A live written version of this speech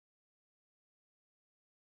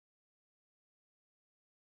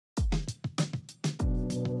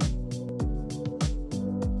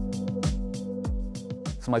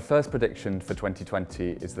So my first prediction for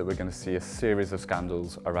 2020 is that we're going to see a series of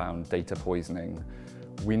scandals around data poisoning.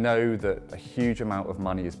 We know that a huge amount of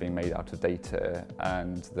money is being made out of data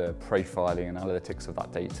and the profiling and analytics of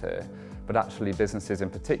that data, but actually businesses in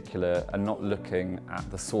particular are not looking at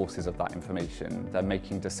the sources of that information. They're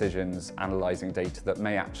making decisions, analysing data that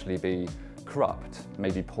may actually be corrupt,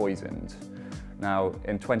 maybe poisoned. Now,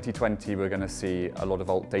 in 2020, we're going to see a lot of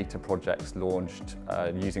alt data projects launched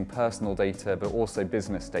using personal data, but also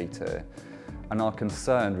business data. And our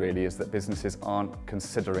concern really is that businesses aren't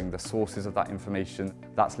considering the sources of that information.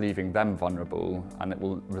 That's leaving them vulnerable, and it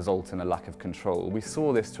will result in a lack of control. We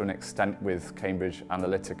saw this to an extent with Cambridge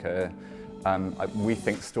Analytica. We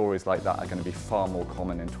think stories like that are going to be far more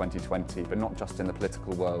common in 2020, but not just in the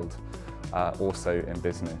political world, also in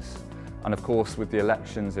business. And of course, with the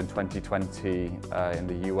elections in 2020 in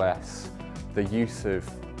the US, the use of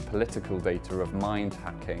political data, of mind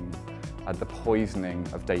hacking, the poisoning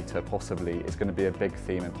of data possibly is going to be a big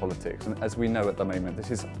theme in politics. And as we know at the moment,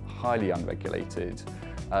 this is highly unregulated.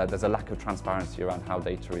 There's a lack of transparency around how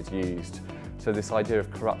data is used. So this idea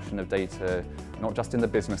of corruption of data, not just in the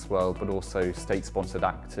business world, but also state-sponsored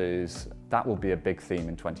actors, that will be a big theme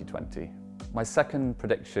in 2020. My second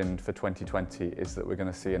prediction for 2020 is that we're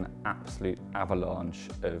going to see an absolute avalanche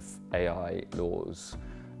of AI laws.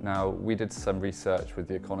 Now, we did some research with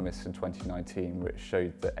The Economist in 2019 which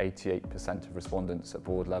showed that 88% of respondents at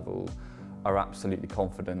board level are absolutely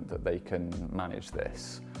confident that they can manage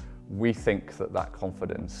this. We think that that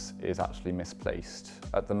confidence is actually misplaced.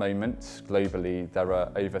 At the moment, globally, there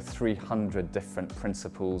are over 300 different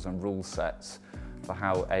principles and rule sets for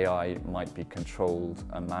how AI might be controlled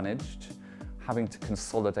and managed. Having to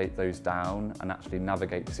consolidate those down and actually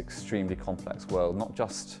navigate this extremely complex world, not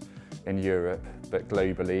just in Europe, but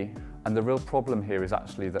globally. And the real problem here is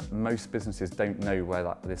actually that most businesses don't know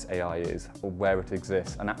where this AI is or where it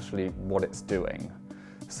exists and actually what it's doing.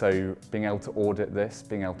 So being able to audit this,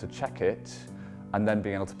 being able to check it, and then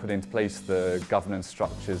being able to put into place the governance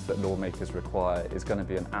structures that lawmakers require is going to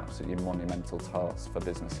be an absolutely monumental task for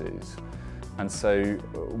businesses. And so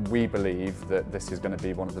we believe that this is going to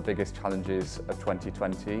be one of the biggest challenges of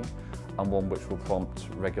 2020 and one which will prompt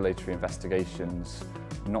regulatory investigations,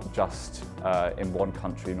 not just in one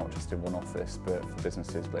country, not just in one office, but for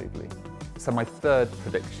businesses globally. So my third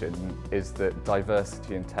prediction is that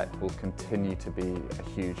diversity in tech will continue to be a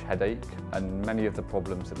huge headache, and many of the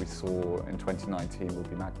problems that we saw in 2019 will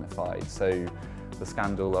be magnified. So the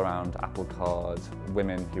scandal around Apple Card,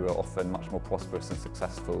 women who are often much more prosperous and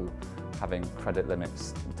successful having credit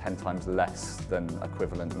limits 10 times less than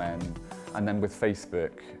equivalent men. And then with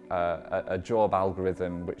Facebook, a job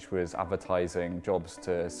algorithm which was advertising jobs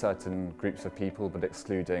to certain groups of people but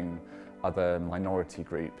excluding other minority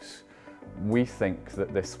groups. We think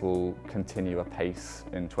that this will continue apace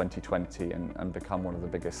in 2020 and become one of the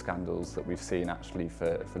biggest scandals that we've seen actually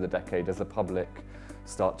for the decade as the public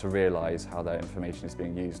start to realise how their information is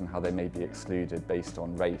being used and how they may be excluded based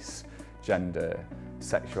on race, gender,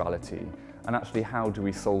 sexuality. And actually, how do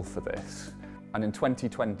we solve for this? And in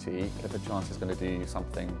 2020, Clifford Chance is going to do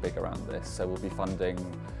something big around this. So we'll be funding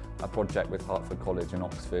a project with Hertford College in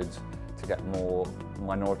Oxford to get more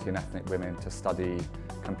minority and ethnic women to study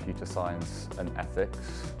computer science and ethics,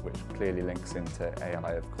 which clearly links into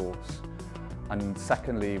AI, of course. And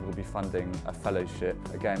secondly, we'll be funding a fellowship,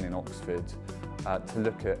 again in Oxford, to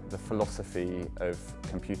look at the philosophy of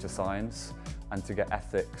computer science and to get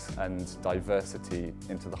ethics and diversity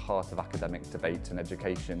into the heart of academic debate and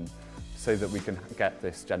education so that we can get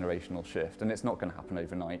this generational shift. And it's not going to happen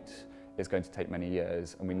overnight. It's going to take many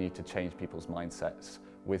years, and we need to change people's mindsets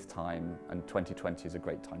with time, and 2020 is a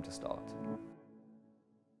great time to start.